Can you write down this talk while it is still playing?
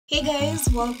Hey guys,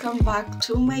 welcome back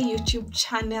to my YouTube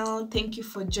channel. Thank you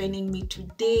for joining me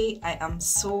today. I am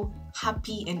so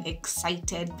happy and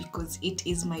excited because it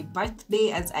is my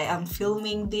birthday as I am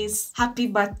filming this. Happy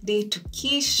birthday to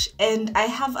Kish, and I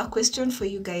have a question for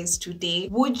you guys today.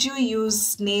 Would you use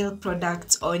snail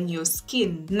products on your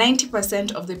skin?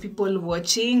 90% of the people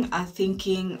watching are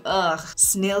thinking, ugh,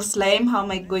 snail slime, how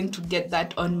am I going to get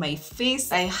that on my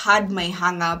face? I had my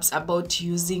hang-ups about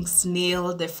using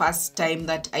snail the first time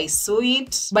that I saw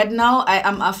it, but now I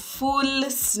am a full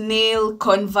snail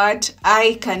convert.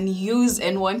 I can use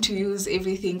and want to use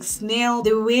everything snail.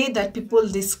 The way that people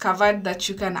discovered that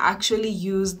you can actually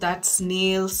use that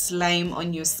snail slime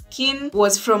on your skin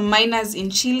was from miners in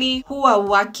Chile who are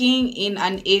working in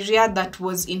an area that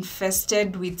was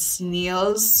infested with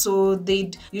snails. So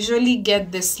they'd usually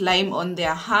get the slime on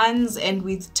their hands, and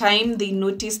with time they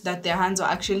noticed that their hands were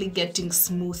actually getting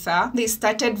smoother. They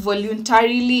started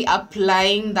voluntarily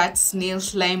applying that snail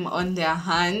slime on their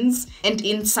hands, and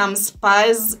in some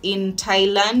spas in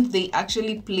Thailand they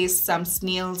actually place some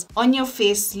snails on your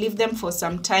face, leave them for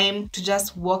some time to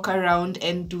just walk around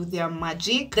and do their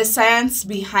magic. The science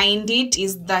behind it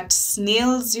is that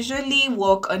snails usually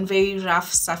walk on very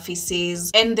rough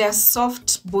surfaces and their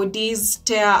soft bodies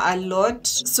tear a lot,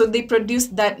 so they produce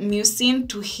that mucin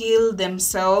to heal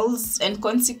themselves, and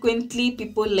consequently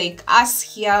people like us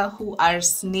here who are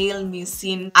snail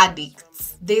mucin addicts.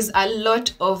 There's a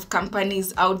lot of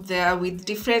companies out there with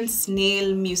different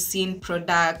snail mucin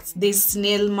products. There's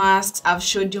snail masks. I've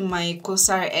showed you my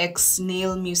Kosar X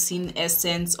snail mucin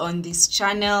essence on this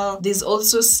channel. There's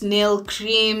also snail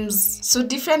creams. So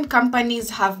different companies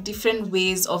have different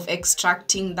ways of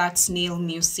extracting that snail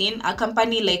mucin. A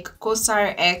company like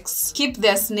Kosar X keep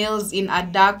their snails in a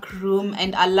dark room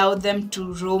and allow them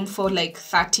to roam for like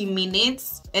 30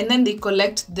 minutes, and then they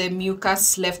collect the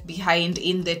mucus left behind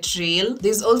in the trail.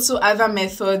 There's also other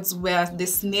methods where the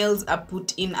snails are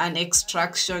put in an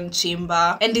extraction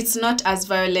chamber, and it's not as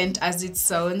violent as it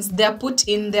sounds. They're put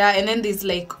in there and then there's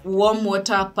like warm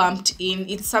water pumped in.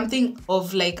 It's something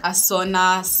of like a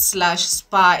sauna slash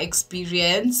spa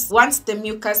experience. Once the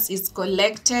mucus is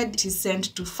collected, it is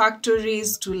sent to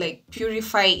factories to like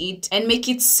purify it and make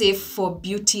it safe for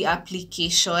beauty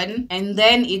application, and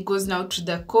then it goes now to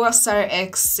the Kosar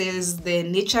X's, the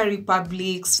Nature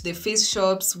Republics, the face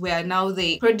shops, where now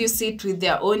they produce it with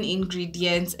their own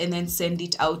ingredients and then send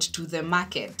it out to the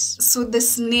market. So the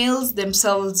snails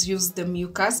themselves use the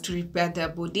mucus to repair their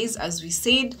bodies, as we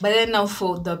said, but then now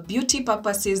for the beauty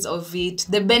purposes of it,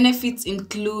 the benefits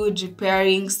include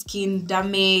repairing skin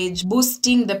damage,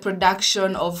 boosting the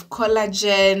production of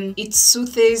collagen, it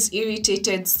soothes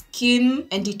irritated skin,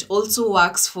 and it also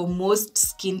works for most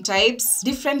skin types.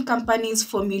 Different companies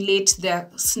formulate their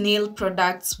snail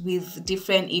products with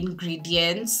different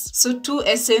ingredients. So two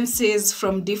essences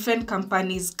from different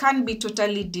companies can be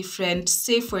totally different.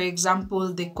 Say for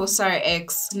example the Kosar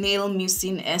X Snail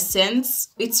Mucin essence.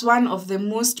 It's one of the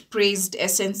most praised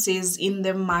essences in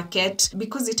the market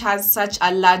because it has such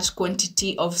a large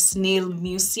quantity of snail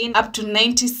mucin, up to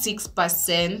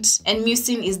 96%, and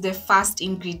mucin is the first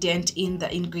ingredient in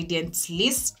the ingredients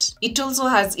list. It also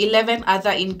has 11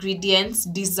 other ingredients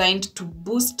designed to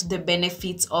boost the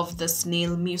benefits of the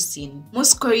snail mucin.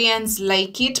 Most Koreans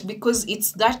like it because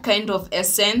it's that kind of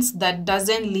essence that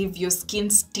doesn't leave your skin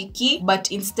sticky,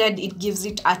 but instead it gives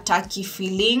it a tacky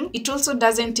feeling. It also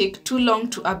doesn't take too long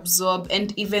to absorb,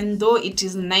 and even though it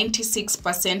is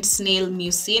 96% snail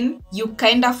mucin, you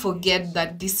kinda forget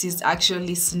that this is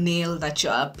actually snail that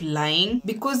you're applying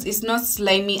because it's not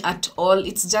slimy at all.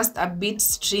 It's just a bit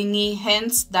stringy,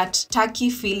 hence that tacky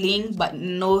feeling but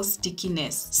no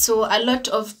stickiness. So a lot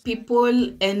of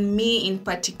people, and me in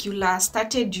particular,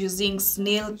 started using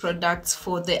snail products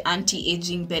for the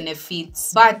anti-aging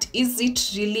benefits. But is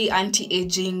it really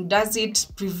anti-aging? Does it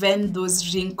prevent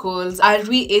those wrinkles? Are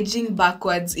we aging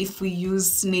backwards if we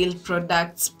use snail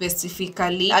products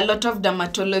specifically? A lot of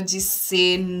dermatologists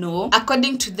say no.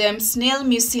 According to them, snail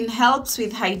mucin helps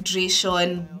with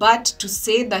hydration, but to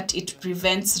say that it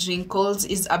prevents wrinkles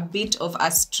is a bit of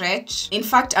a stretch. In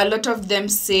fact, a lot of them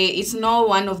say it's not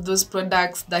one of those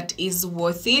products that is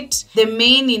worth it. The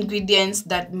main ingredients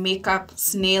that make up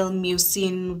snail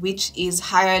mucin, which is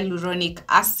hyaluronic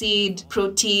acid,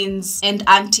 proteins, and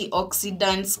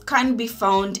antioxidants, can be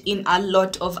found in a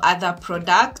lot of other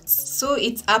products. So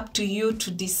it's up to you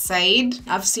to decide.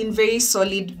 I've seen very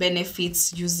solid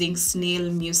benefits using snail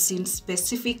mucin,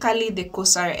 specifically the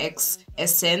Kosar X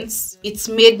essence. It's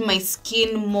made my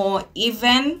skin more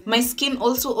even. My skin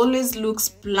also always looks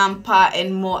plumper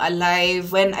and more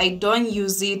alive. When I don't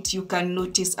use it, you can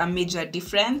notice a major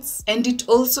difference. And it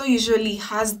also usually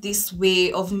has this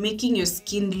way of making your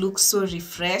skin look so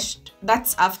refreshed.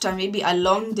 That's after maybe a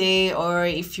long day, or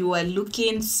if you are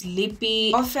looking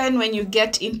sleepy. Often when you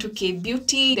get into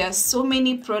K-beauty, there are so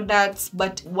many products,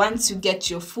 but once you get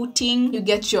your footing, you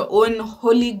get your own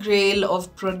holy grail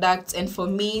of products. And for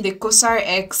me, the Kosar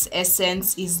X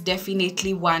essence is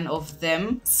definitely one of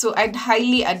them. So I'd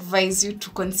highly advise you to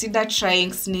consider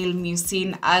trying Snail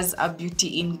Mucin as a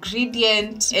beauty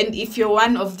ingredient. And if you're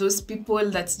one of those people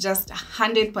that's just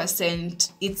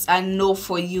 100% it's a no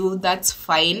for you, that's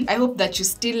fine. I hope that you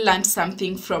still learned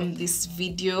something from this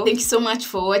video. Thank you so much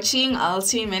for watching. I'll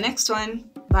see you in my next one.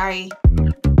 Bye.